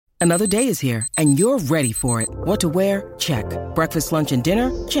Another day is here, and you're ready for it. What to wear? Check. Breakfast, lunch, and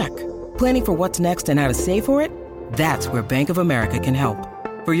dinner? Check. Planning for what's next and how to save for it? That's where Bank of America can help.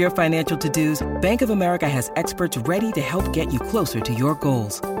 For your financial to-dos, Bank of America has experts ready to help get you closer to your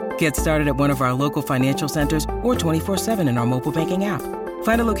goals. Get started at one of our local financial centers or 24/7 in our mobile banking app.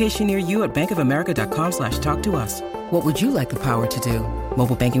 Find a location near you at bankofamerica.com/talktous. What would you like the power to do?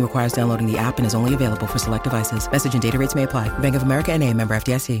 Mobile banking requires downloading the app and is only available for select devices. Message and data rates may apply. Bank of America N.A., member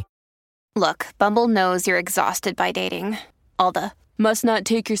FDIC. Look, Bumble knows you're exhausted by dating. All the must not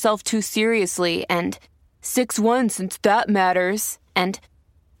take yourself too seriously and 6'1" since that matters. And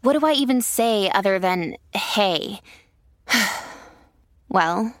what do I even say other than hey?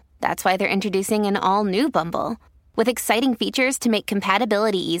 Well, that's why they're introducing an all-new Bumble with exciting features to make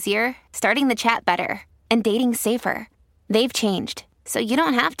compatibility easier, starting the chat better, and dating safer. They've changed, so you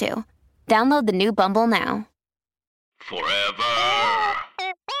don't have to. Download the new Bumble now. Forever.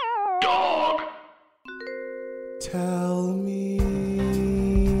 Dog. Tell me,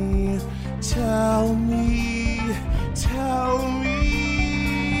 tell me, tell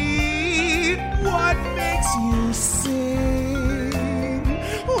me what makes you sing?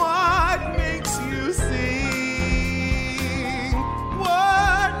 What makes you sing?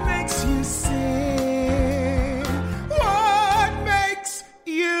 What makes you sing? What makes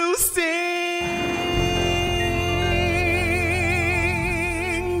you sing?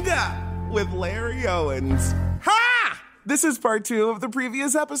 With Larry Owens. Ha! This is part 2 of the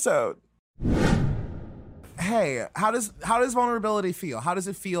previous episode. Hey, how does vulnerability feel? How does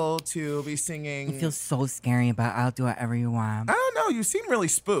it feel to be singing? It feels so scary, but I'll do whatever you want. I don't know. You seem really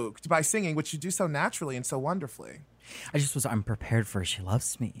spooked by singing, which you do so naturally and so wonderfully. I just was unprepared for She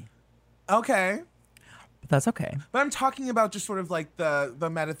Loves Me. Okay. But that's okay. But I'm talking about just sort of like the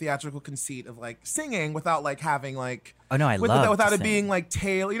meta theatrical conceit of like singing without like having like Oh no, I love without it sing. being like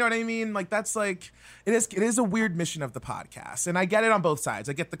tail. You know what I mean? Like that's like it is a weird mission of the podcast, and I get it on both sides.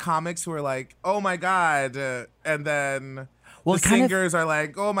 I get the comics who are like, oh my god, and then the singers are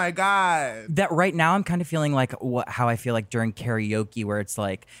like, oh my god. That right now I'm kind of feeling like how I feel like during karaoke, where it's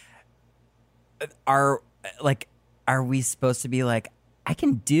like, are we supposed to be like, I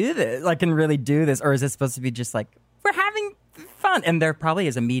can do this, I can really do this, or is it supposed to be just like we're having fun? And there probably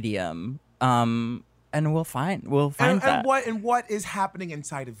is a medium, and we'll find that. And what is happening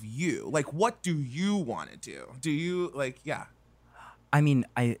inside of you? Like, what do you want to do? Do you like, yeah? I mean,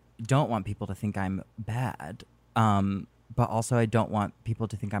 I don't want people to think I'm bad. But also I don't want people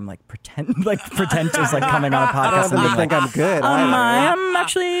to think I'm like pretentious, like coming on a podcast and being like, I'm good. I am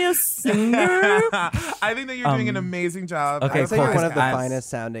actually a singer. I think that you're doing an amazing job. Okay, I think cool. you're one of the As- finest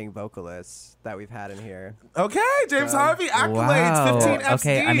sounding vocalists that we've had in here. Okay, James Harvey, accolades, 15 F's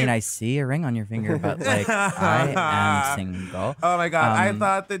Okay, I mean, deep. I see a ring on your finger, but like I am single. Oh my god, I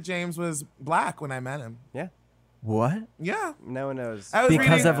thought that James was black when I met him. Yeah. What? Yeah, No one knows. I was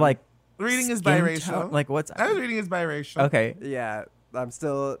Because of like reading his skin biracial. tone? Like what's? I was reading his biracial. Okay. Yeah. I'm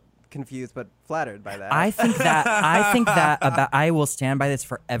still confused but flattered by that. I think that about. I will stand by this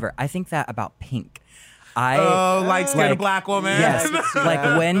forever. I think that about Pink. Light-skinned black woman. Yes,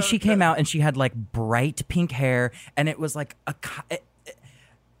 like when she came out and she had like bright pink hair, and it was like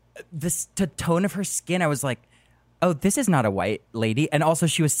the tone of her skin. I was like, oh, this is not a white lady. And also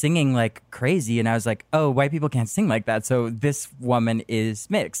she was singing like crazy, and I was like, oh, white people can't sing like that. So this woman is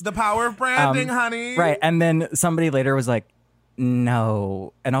mixed. The power of branding, honey. Right. And then somebody later was like,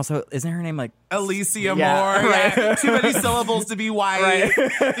 no. And also, isn't her name like Alicia Yeah, Moore. right. Yeah. Too many syllables to be white. Right.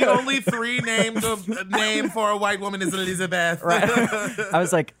 The only 3 names of name for a white woman is Elizabeth. Right. I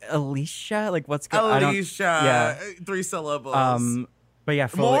was like, Alicia? Like what's going on? Alicia. 3 syllables. But yeah,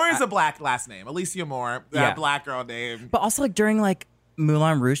 Moore is a black last name. Alicia Moore, that black girl name. But also like during like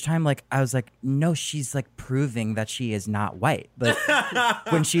Moulin Rouge time, like I was like, no, she's like proving that she is not white. Like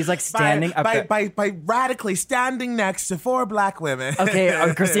when she's like standing up by radically standing next to 4 black women.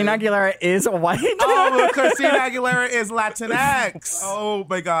 Okay, Christina Aguilera is white. Oh, Christina Aguilera is Latinx. Oh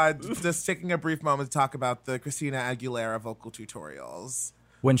my God. Just taking a brief moment to talk about the Christina Aguilera vocal tutorials.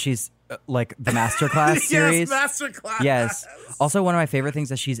 When she's like the masterclass series. Yes, masterclass. Yes. Also, one of my favorite things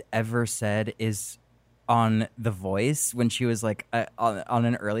that she's ever said is on The Voice, when she was like on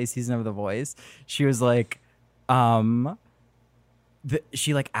an early season of The Voice, she was like,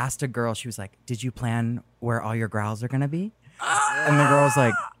 she like asked a girl, she was like, did you plan where all your growls are going to be? And the girl was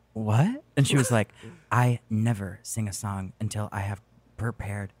like, what? And she was like, I never sing a song until I have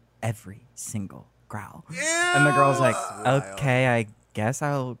prepared every single growl. Ew. And the girl's like, okay, I guess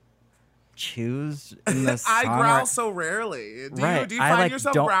I'll choose in the song. I growl so rarely. Do you find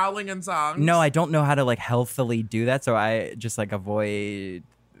yourself growling in songs? No, I don't know how to like healthily do that, so I just like avoid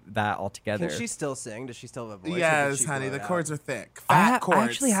that all together. Can she still sing? Does she still have a voice? Yes, honey. The chords are thick. I Fat chords.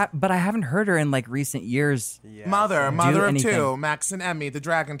 actually but I haven't heard her in like recent years. Yeah, Mother same. of anything. two, Max and Emmy, the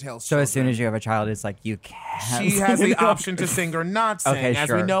Dragon Tales. So as soon as you have a child, it's like you can't. She has the option to sing or not sing. Okay, As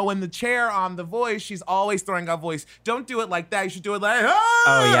we sure. know in the chair on The Voice, she's always throwing out voice. Don't do it like that. You should do it like,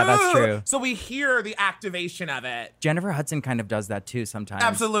 oh yeah, that's true. So we hear the activation of it. Jennifer Hudson kind of does that too sometimes.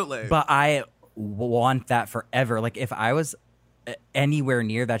 Absolutely. But I want that forever. Like if I was anywhere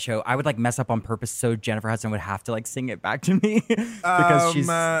near that show, I would like mess up on purpose so Jennifer Hudson would have to like sing it back to me because she's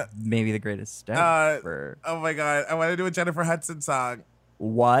maybe the greatest ever. Oh my God. I want to do a Jennifer Hudson song.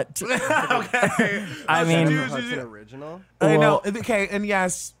 What? Okay. I mean, Jennifer Hudson original. I know. Well, Okay, and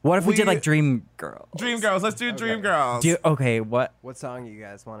yes. what if we did like Dream Girls? Dream Girls? Let's do Dream Girls. What What song you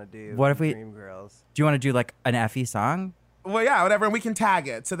guys want to do? What if we- Dream Girls? do you want to do like an Effie song? Well, yeah, whatever. And we can tag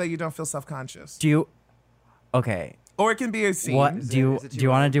it so that you don't feel self-conscious. Okay. Or it can be a scene. What do you Is it do you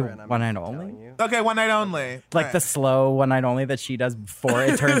want to do and I'm one night telling only? you? Okay, one night only. Like Right. the slow one night only that she does before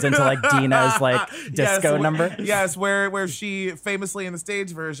it turns into like Dina's like disco number. Yes, where she famously in the stage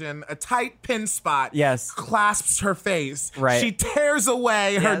version, a tight pin spot Yes. clasps her face. Right. She tears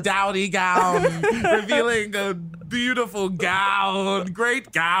away her Yes. dowdy gown, revealing a beautiful gown.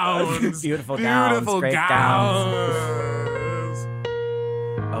 Great gowns. Beautiful gowns, Beautiful great gowns.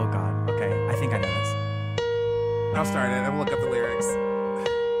 Oh God. Okay, I think I know this. I'll start it and we'll look up the lyrics.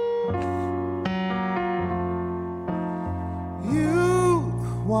 You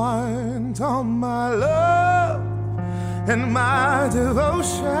want all my love and my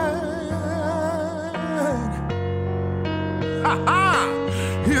devotion. Ha-ha!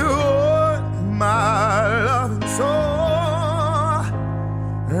 You want my love and soul.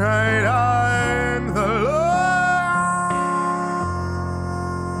 Right on the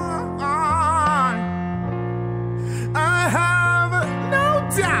line. I have no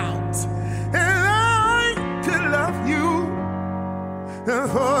doubt, and I could love you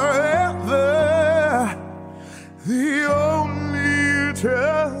forever. The only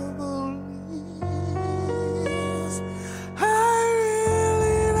trouble is I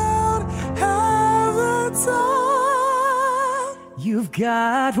really don't have the time. You've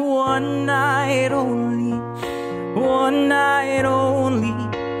got one night only, one night only.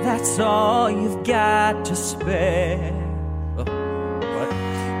 That's all you've got to spare.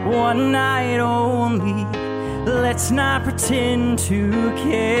 One night only. Let's not pretend to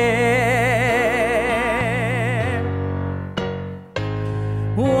care.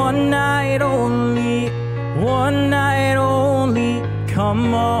 One night only, one night only.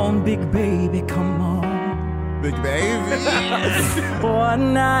 Come on, big baby, come on. Big baby.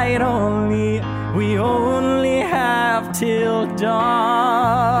 One night only, we only have till dawn.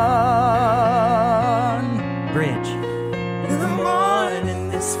 Bridge. In the morning,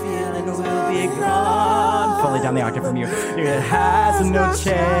 this feeling will be gone. Fully down the octave from you. It has no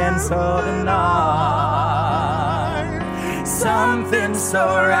chance of none. Something so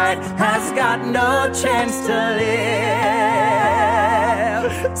right has got no chance to live.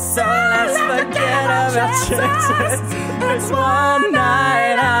 So let's forget about chances. This one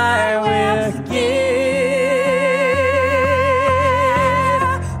night I will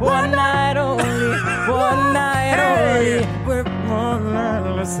give. One night only, one night only. We're one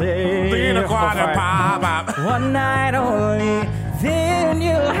night, let's say. One night only, then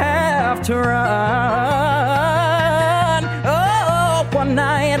you'll have to run. Oh, one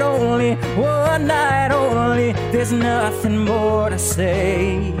night only, one night only. There's nothing more to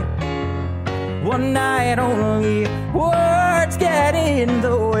say. One night only, words get in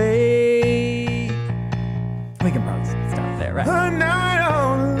the way. We can probably stop there, right? One night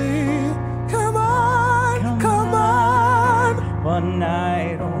only. Come on, come on. One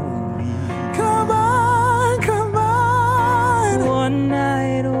night only, Come on, come on. one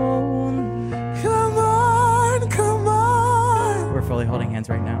night only. Come on, come on. We're fully holding hands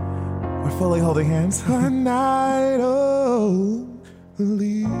right now. We're fully holding hands. One night only.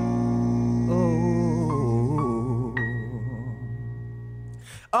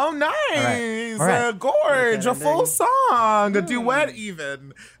 Oh, nice. All right. Gorge, a ending. full song, a duet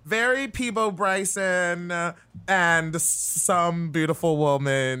even. Very Peebo Bryson and some beautiful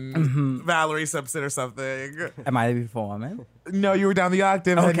woman, Valerie Simpson or something. Am I the beautiful woman? No, you were down the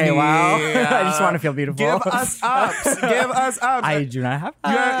octave. Okay, honey. wow. I just want to feel beautiful. Give us ups. Give us ups. I do not have.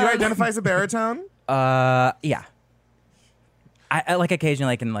 You identify as a baritone? Yeah. I like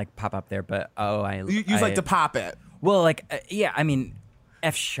occasionally I can like pop up there, but I You like to pop it. Well, like yeah, I mean,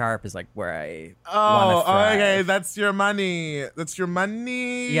 F sharp is like where I wanna Oh, thrive. okay. That's your money. That's your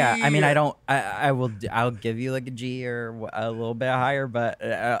money. Yeah, I mean, I'll give you like a G or a little bit higher,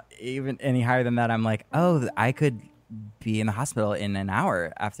 but even any higher than that, I'm like, oh, I could be in the hospital in an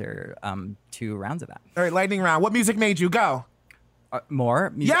hour after 2 rounds of that. All right, lightning round. What music made you go?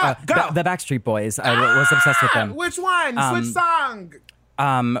 More? Yeah, go. The Backstreet Boys. I was obsessed with them. Which one? Which song?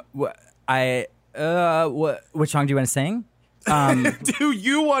 Which song do you want to sing? Do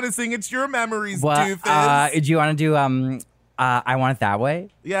you want to sing? It's your memories, What? doofus. Do you want to do I Want It That Way?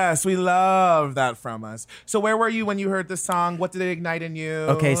 Yes, we love that from us. So where were you when you heard this song? What did it ignite in you?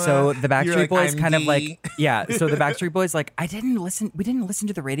 Okay, so the You're Backstreet like, Boys I'm kind of D. like, yeah. So the Backstreet Boys, like, we didn't listen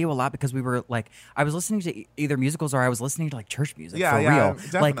to the radio a lot because we were like, I was listening to either musicals or I was listening to like church music Yeah, for yeah, real.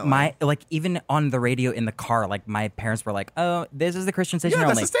 definitely. Like even on the radio in the car, like my parents were like, oh, this is the Christian station Yeah,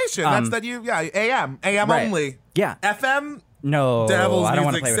 only. that's the station. AM right. only. Yeah. FM, No, Devil's I don't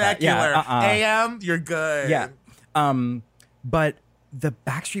want to music, play with that. secular. Yeah, AM, you're good. Yeah. But the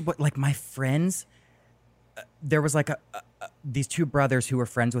Backstreet Boys, like my friends, there was like these 2 brothers who were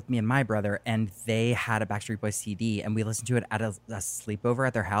friends with me and my brother, and they had a Backstreet Boys CD, and we listened to it at a sleepover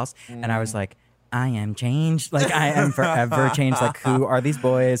at their house, and I was like, I am changed. Like, I am forever changed. Like, who are these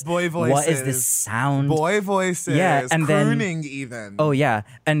boys? Boy voices. What is this sound? Boy voices. Yeah, and then- crooning even. Oh, yeah.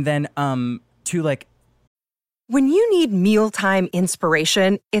 And then to like, When you need mealtime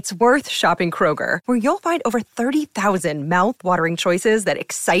inspiration, it's worth shopping Kroger, where you'll find over 30,000 mouth-watering choices that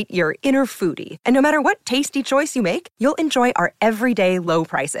excite your inner foodie. And no matter what tasty choice you make, you'll enjoy our everyday low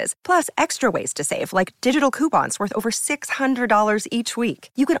prices, plus extra ways to save, like digital coupons worth over $600 each week.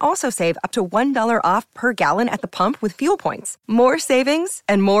 You can also save up to $1 off per gallon at the pump with fuel points. More savings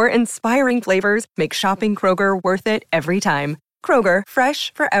and more inspiring flavors make shopping Kroger worth it every time. Kroger,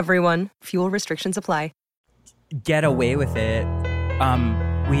 fresh for everyone. Fuel restrictions apply. get away with it.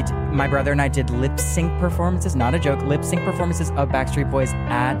 My brother and I did lip sync performances, not a joke, lip sync performances of Backstreet Boys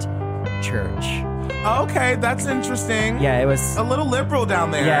at church. Okay, that's interesting. Yeah, it was A little liberal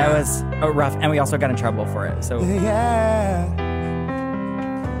down there. Yeah, it was rough, and we also got in trouble for it. So Yeah.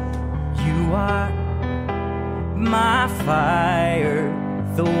 you are my fire,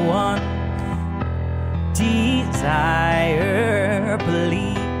 the one desire,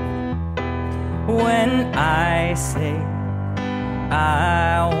 believe when I say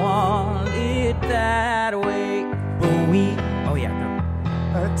I want it that way. But we, oh yeah, no.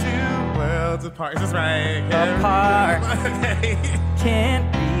 2 worlds apart. Is this right? Apart. Okay. Can't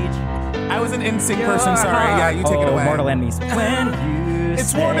reach. I was an NSYNC your person. Sorry. heart. Yeah, you take it away. Mortal enemies. When you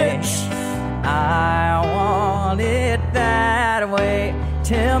It's say War Bitch. I want it that way.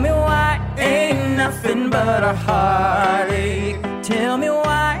 Tell me why ain't nothing but a heartache. Tell me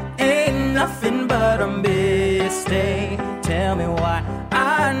why ain't nothing but a mistake. Tell me why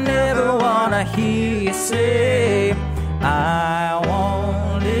I never wanna hear you say I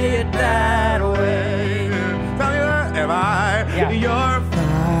want it that way. Tell me what am I? Yeah. Your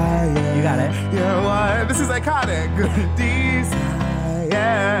fire. You got it. You're one. This is iconic. Desire.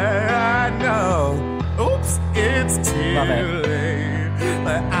 I know. Oops, it's too Love it. late.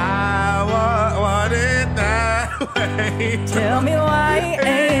 But I want it that way. Tell me why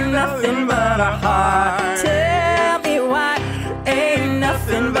ain't nothing but a heart. Tell me why ain't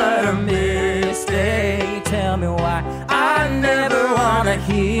nothing but a mistake. Tell me why I never wanna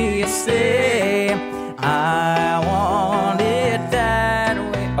hear you say I want it that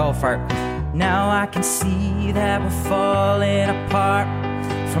way. Oh, fart. Now I can see that we're falling apart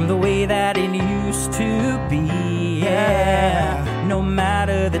from the way that it used to be. Yeah. No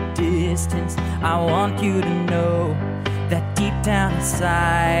matter the distance, I want you to know that deep down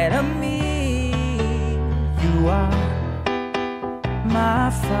inside of me, you are my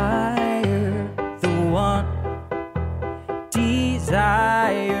fire, the one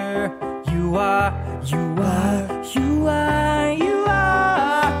desire. You are.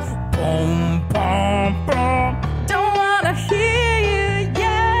 Boom, boom, boom. Don't wanna hear you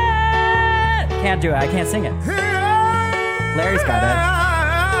yet. Can't do it. I can't sing it. Larry's got it.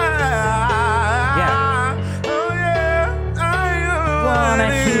 Yeah. Oh, yeah. I Wanna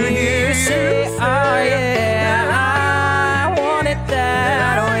hear you say, oh yeah, I want it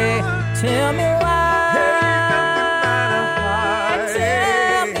that way. Tell me why.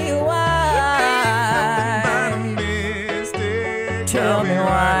 Tell me why. Tell me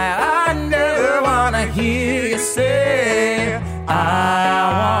why. I never wanna hear you say I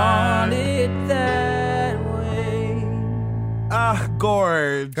want it that way.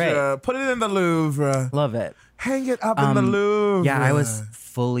 Gorge. Great. Put it in the Louvre. Love it. Hang it up in the Louvre. Yeah, I was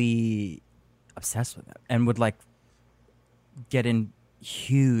fully obsessed with it and would like get in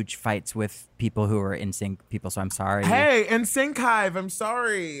huge fights with people who are NSYNC people, so I'm sorry. Hey, NSYNC Hive, I'm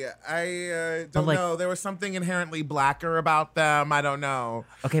sorry. I don't know. There was something inherently blacker about them. I don't know.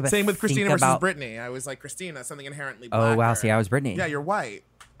 Okay, but same with Christina versus Britney. I was like, Christina, something inherently blacker. Oh, wow. See, I was Britney. Yeah, you're white.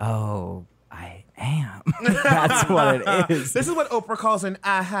 Oh, I am. That's what it is. This is what Oprah calls an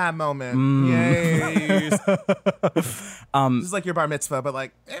aha moment. Yes. This is like your bar mitzvah, but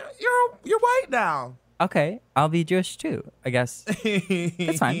like, you're white now. Okay, I'll be Jewish too, I guess.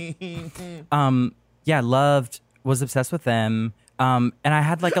 It's fine. Was obsessed with them. And I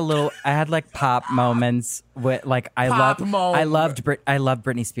had like pop moments with like I loved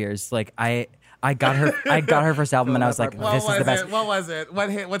Britney Spears. Like I got her first album and I was like, this is the best. What was it?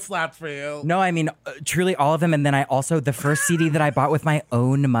 What slapped for you? No, I mean truly all of them. And then I also the first CD that I bought with my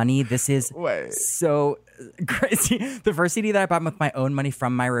own money. This is so crazy. The first CD that I bought with my own money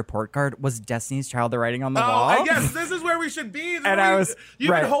from my report card was Destiny's Child: The Writing on the Wall. Yes, this is where we should be. And you've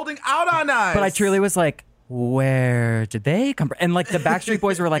been holding out on us. But I truly was like, where did they come from? And like the Backstreet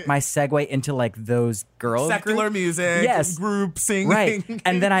Boys were like my segue into like those girl secular music, group singing, right?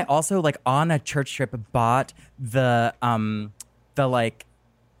 And then I also like on a church trip bought the like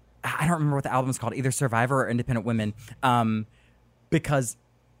I don't remember what the album's called, either Survivor or Independent Women, because.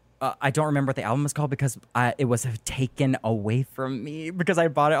 I don't remember what the album was called because it was taken away from me because I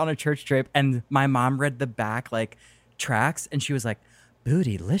bought it on a church trip and my mom read the back like tracks and she was like,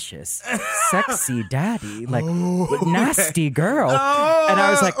 bootylicious, sexy daddy, like nasty girl. And I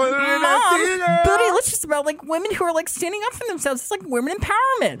was like, Mom, bootylicious is about like women who are like standing up for themselves. It's like women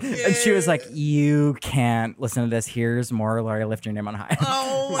empowerment. Yeah. And she was like, you can't listen to this. Here's more Laura, lift your name on high.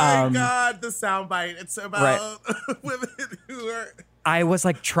 Oh my God, the soundbite. It's about women who are... I was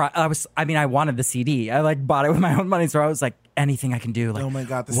like, I wanted the CD. I like bought it with my own money. So I was like, anything I can do. Like, oh my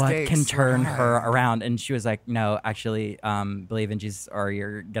God, what can turn her around? And she was like, no, actually, believe in Jesus or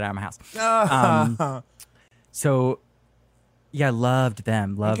you're get out of my house. So yeah, loved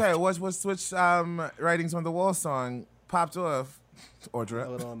them. Okay, which Writings on the Wall song popped off? Audra. A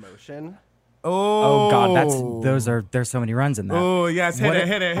Little Emotion. Oh God, there's so many runs in that. Oh yes, hit it.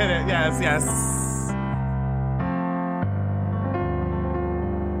 Yes.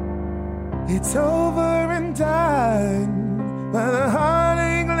 It's over and done, but the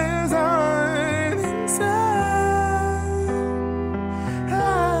heartache lives on inside.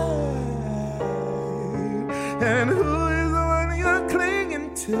 And who is the one you're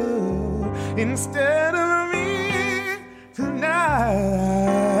clinging to instead of me tonight?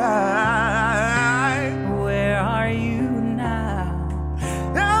 Where are you now?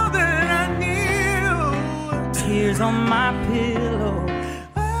 Now that I need you, tears on my pillow.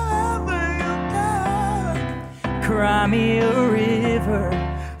 Cry me a river.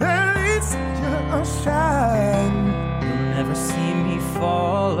 At least you're ocean. You'll never see me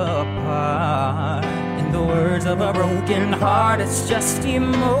fall apart. In the words of a broken heart, it's just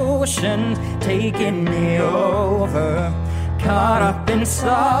emotions taking me over. Caught up in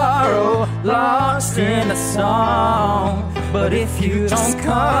sorrow, lost in a song. But if you don't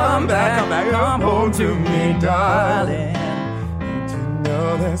come back, come home to me, darling.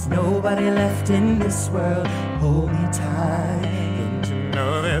 There's nobody left in this world. Hold me tight. Don't you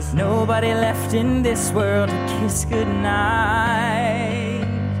know there's nobody left in this world to kiss goodnight.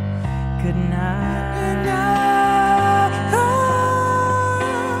 Goodnight.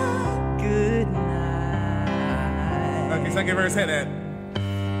 Goodnight. Okay, second verse, hit it.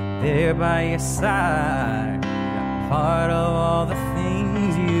 There by your side, a part of all the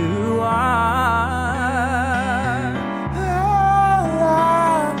things you are.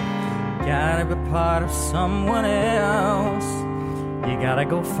 Gotta be part of someone else. You gotta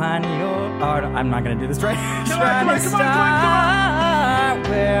go find your art. I'm not gonna do this right. Come on.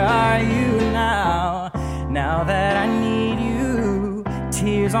 Where are you now? Now that I need you.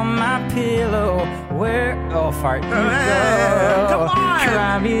 Tears on my pillow. Where? Oh, fart. You go. Come on.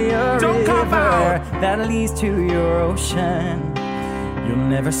 Cry me a Don't river cop out. that leads to your ocean. You'll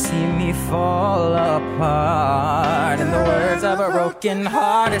never see me fall apart. In the words of a broken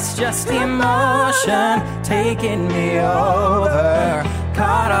heart, it's just emotion taking me over.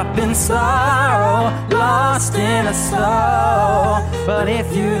 Caught up in sorrow, lost in a soul. But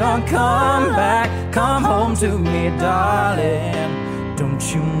if you don't come back, come home to me, darling.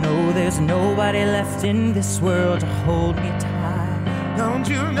 Don't you know there's nobody left in this world to hold me tight? Don't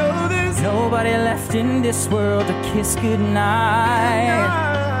you know there's nobody left in this world to kiss goodnight.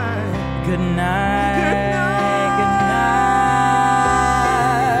 Goodnight.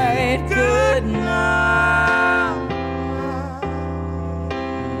 Goodnight. Goodnight.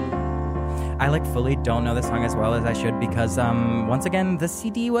 I like fully don't know the song as well as I should because once again the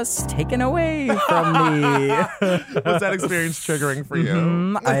CD was taken away from me. Was that experience triggering for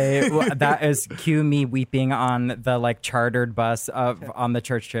you? That is cue me weeping on the like chartered bus on the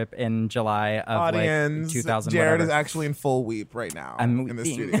church trip in July of Audience, like 2000. Jared whatever. is actually in full weep right now I'm in the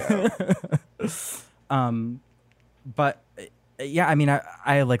weeping. studio. But yeah, I mean,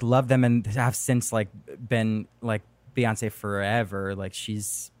 I like love them and have since like been like Beyonce forever. Like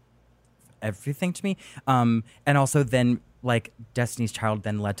she's everything to me. And also then like Destiny's Child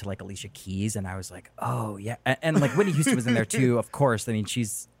then led to like Alicia Keys, and I was like, oh yeah, and like Whitney Houston was in there too, of course. I mean,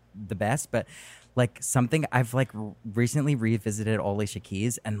 she's the best, but like something I've like recently revisited Alicia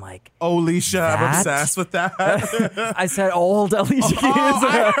Keys and like Alicia, I'm obsessed with that. I said old Alicia Keys.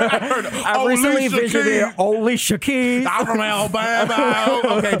 I recently visited Alicia Keys. I'm from Alabama.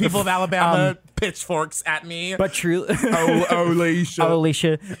 Okay, people of Alabama, pitchforks at me. But true, Alicia.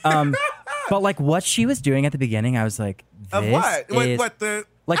 Alicia. But like what she was doing at the beginning, I was like, this Of what? is What the?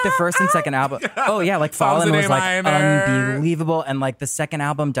 like the first and second album. Oh yeah, like Songs Fallen in was A like minor. unbelievable, and like the second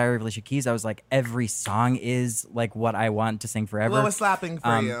album, Diary of Alicia Keys, I was like, every song is like what I want to sing forever. What was slapping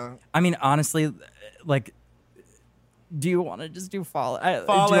for you? I mean, honestly, like, do you want to just do Fallen? Do you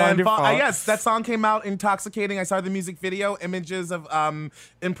Fallen. wanna do Fallen? Yes, that song came out intoxicating. I saw the music video, images of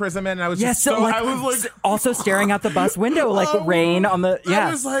imprisonment, and I was just so like, I was like, also staring out the bus window, like rain on the. Yeah,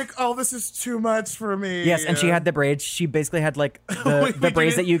 I was like, oh, this is too much for me. yes, and she had the braids. She basically had like the We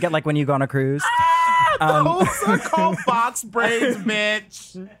braids did- that you get like when you go on a cruise. Those are called box braids,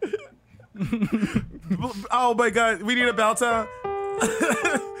 bitch. Oh my god, we need a belta.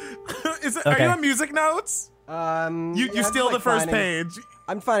 Are Okay. you on music notes? You I'm steal like the first finding- page.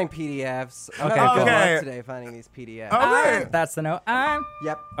 I'm finding PDFs. I'm Okay, having good. fun Okay. today finding these PDFs. Okay. That's the note.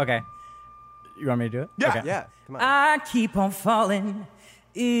 Yep. Okay. You want me to do it? Yeah. Okay. Yeah. Come on. I keep on falling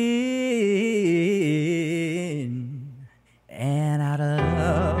in and out of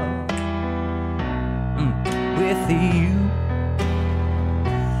love with you.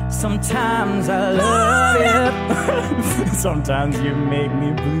 Sometimes I love you. Sometimes you make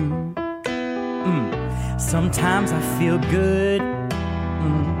me blue. Sometimes I feel good.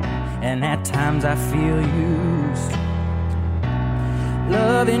 And at times I feel used.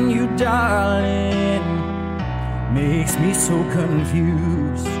 Loving you, darling, makes me so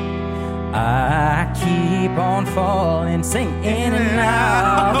confused. I keep on falling, sing in and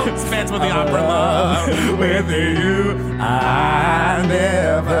out. Spence with the opera love. With you, I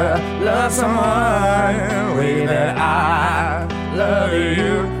never loved someone the way that I love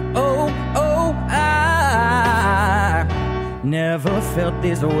you. Oh, I never felt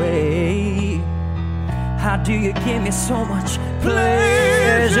this way. How do you give me so much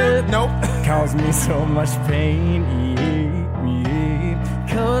pleasure? Nope. Cause me so much pain.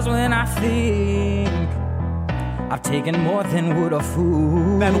 Cause when I think I've taken more than would a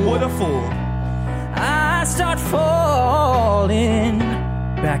fool, Then what a fool. I start falling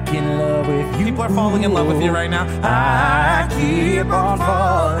back in love with you. People are falling in love with you right now. I keep on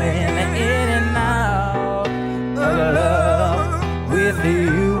falling in and out of love with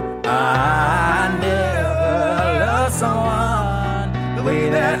you. I never loved someone the way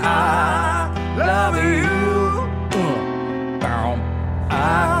that I love you. I'm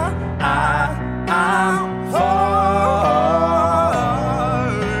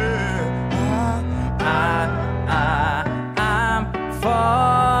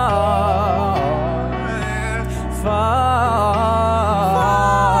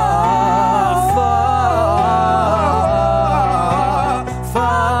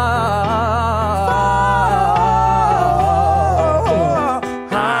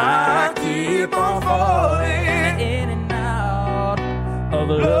I keep on falling in and out of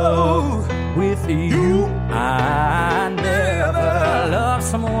love with you. I never loved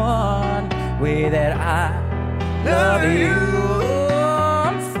someone way that I love you.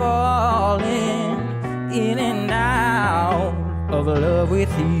 I'm falling in and out of love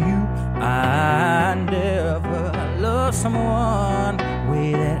with you. I never loved someone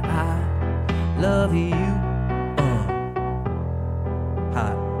way that I love you.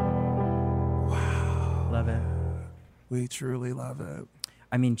 Hot. Wow. Love it. We truly love it.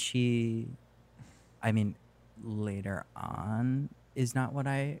 I mean, later on is not what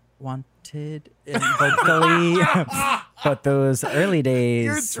I wanted vocally, but those early days,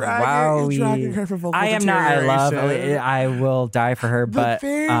 You're dragging her for vocal I am not. I love. deterioration. I will die for her. The But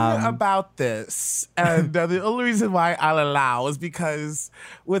thing about this, and the only reason why I'll allow is because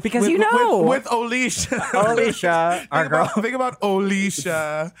with you know. with Alicia, Alicia, our girl. The thing about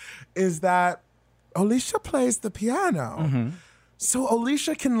Alicia is that Alicia plays the piano. So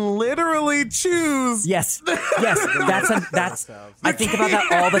Alicia can literally choose. Yes. That's. I think about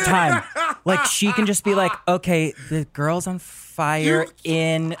that all the time. Like she can just be like, okay, the girl's on fire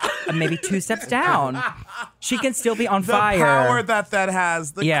in maybe 2 steps down. She can still be on fire. The power that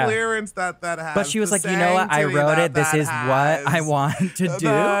has, the clearance that has. But she was like, you know what? I wrote it. This is what I want to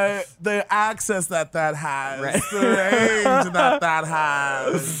do. The access that has, right. The range that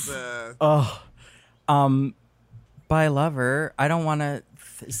has. But I love her. I don't want to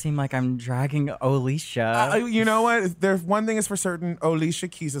seem like I'm dragging Alicia. You know what? There's one thing is for certain. Alicia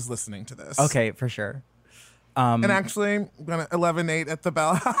Keys is listening to this. Okay, for sure. And actually, I'm gonna 11-8 at the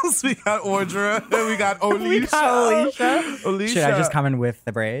Bell House. We got Audra. We got Alicia. Should I just come in with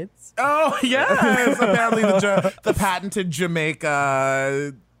the braids? Oh yes. Apparently the patented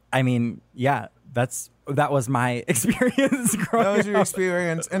Jamaica. I mean, yeah. That was my experience growing That was your up.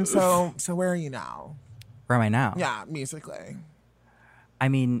 experience. And so where are you now? Where am I now? Yeah, musically. I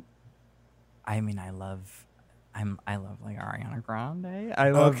mean, I love like Ariana Grande.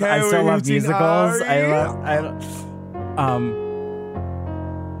 I still love musicals.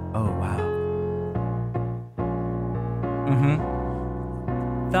 Oh wow.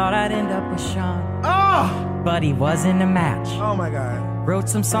 Thought I'd end up with Sean. Oh, but he wasn't a match. Oh my God. Wrote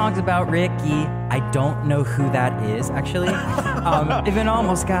some songs about Ricky. I don't know who that is actually. Even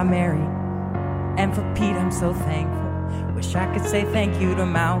almost got married. And for Pete, I'm so thankful. Wish I could say thank you to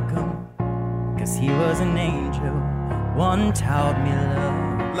Malcolm, 'cause he was an angel. One taught me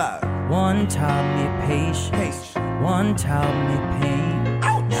love. One taught me patience. One taught me pain.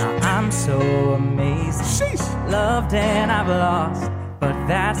 Ouch. Now I'm so amazing. Sheesh. Loved and I've lost, but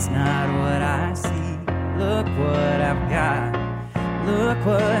that's not what I see. Look what I've got. Look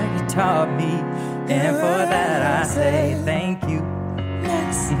what you taught me. And for that I say thank you.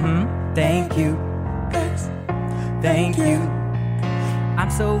 Thank you. Thank you. I'm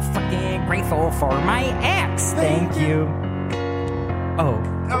so fucking grateful for my ex. Thank you. Oh,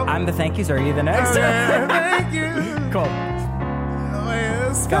 I'm the thank yous. Are you the next? Thank you. Cool. Oh,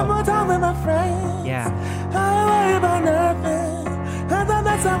 yes. Go. Spend more time with my friends. Yeah. I don't worry about nothing. I thought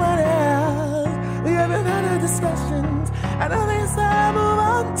that's someone else. We haven't had a discussions. I don't think so. I move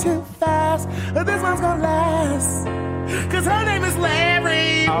on too fast. But this one's gonna last. 'Cause her name is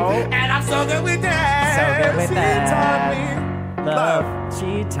Larry. Oh. And I'm so good with that. So good with she that. taught me Love.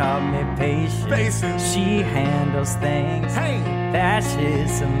 She taught me patience. She handles things. Hey. That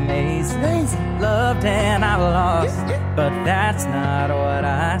shit's amazing. Amazing. Loved and I lost, Yeah. but that's not what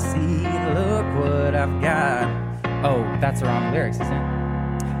I see. Look what I've got. Oh, that's the wrong lyrics, isn't it?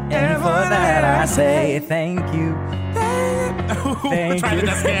 And for that I say thank you. We're trying to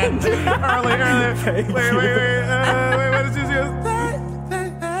just get early. Wait, what did you do?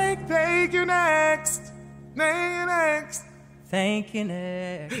 Thank you next. Thank you next. Thank you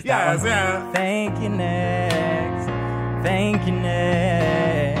next. Yes, yeah. Thank you next. Thank you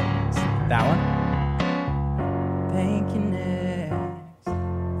next. That one? Thank you next.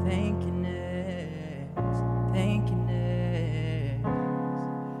 Thank you next. Thank you next.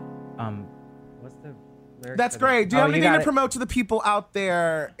 What's the lyric? That's great. Do you have you anything got to it. promote to the people out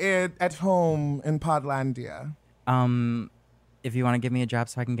there at home in Podlandia? If you want to give me a job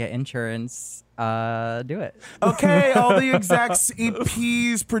so I can get insurance, do it. Okay, all the execs,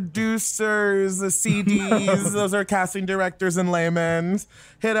 EPs, producers, the CDs, those are casting directors and laymen.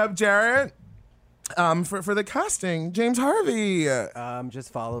 Hit up Jarrett for the casting. James Harvey.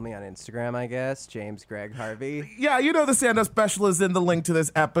 Just follow me on Instagram, I guess. James Greg Harvey. Yeah, you know the stand-up special is in the link to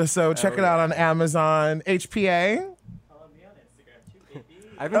this episode. Check it out on Amazon. HPA.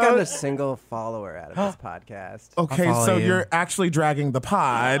 I haven't gotten a single follower out of this podcast. Okay, I'll follow so you. you're actually dragging the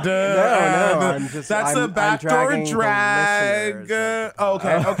pod. I'm just- That's I'm- a backdoor dragging the drag. listeners.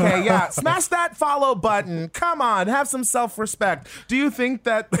 Okay, yeah. Smash that follow button. Come on, have some self-respect. Do you think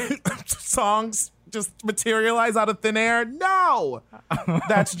that songs just materialize out of thin air? No,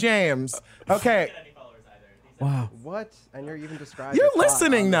 that's James. Okay, Wow. What? And you're even describing. you're the plot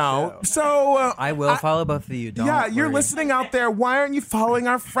listening on the now. show. So I will follow both of you. Don't yeah, you're worry. listening out there. Why aren't you following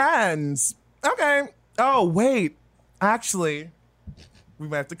our friends? Okay. Oh, wait. Actually, we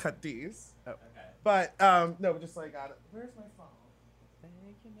might have to cut these. Oh. Okay. But, no, just like, where's my phone?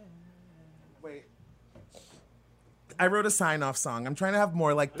 Wait. I wrote a sign-off song. I'm trying to have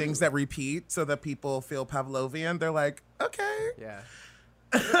more, like, things that repeat so that people feel Pavlovian. They're like, okay.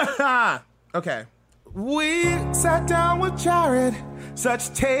 Yeah. Okay. We sat down with Jared,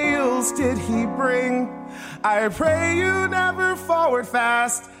 such tales did he bring. I pray you never forward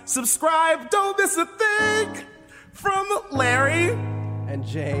fast. Subscribe, don't miss a thing. From Larry. And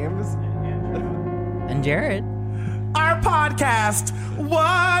James. And Jared. our podcast,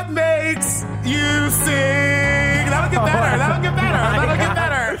 What Makes You Sing. That'll get better. That'll get better. That'll get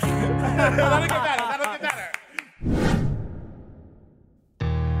better. That'll get better. That'll get better.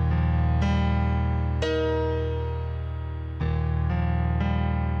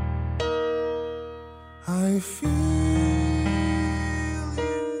 I feel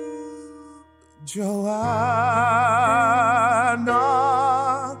you, Joanna.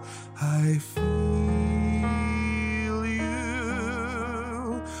 I feel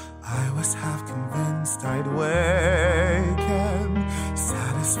you. I was half convinced I'd waken,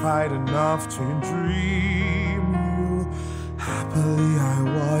 satisfied enough to dream you. Happily I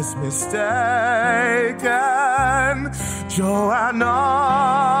was mistaken, Joanna.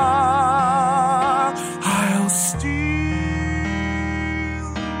 I'll steal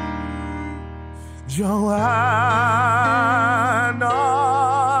you, Joanna.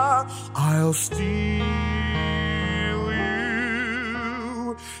 I'll steal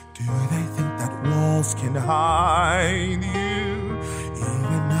you. Do they think that walls can hide you?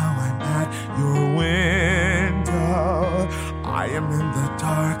 Even now I'm at your window. I am in the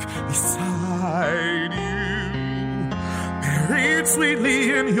dark beside you, buried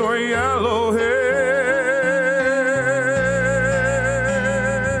sweetly in your yellow hair.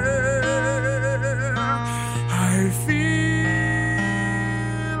 I feel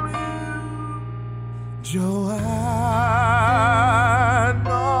you,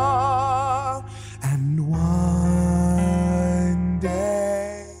 Joanna, and one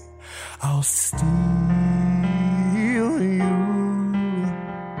day I'll steal you.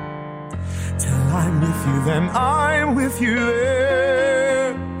 Till I'm with you, then I'm with you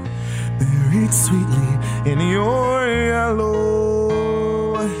there, buried sweetly in your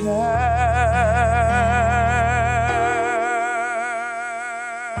yellow hair.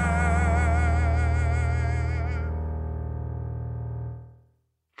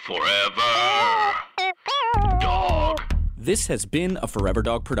 Forever Dog. This has been a Forever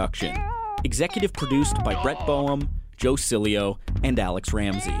Dog production. Executive produced by Brett Boehm, Joe Cilio, and Alex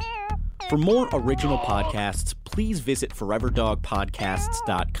Ramsey. For more original podcasts, please visit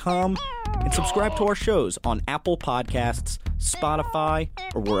foreverdogpodcasts.com and subscribe to our shows on Apple Podcasts, Spotify,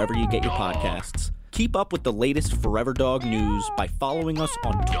 or wherever you get your podcasts. Keep up with the latest Forever Dog news by following us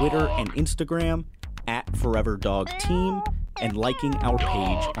on Twitter and Instagram @ForeverDogTeam and liking our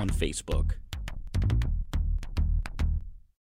page on Facebook.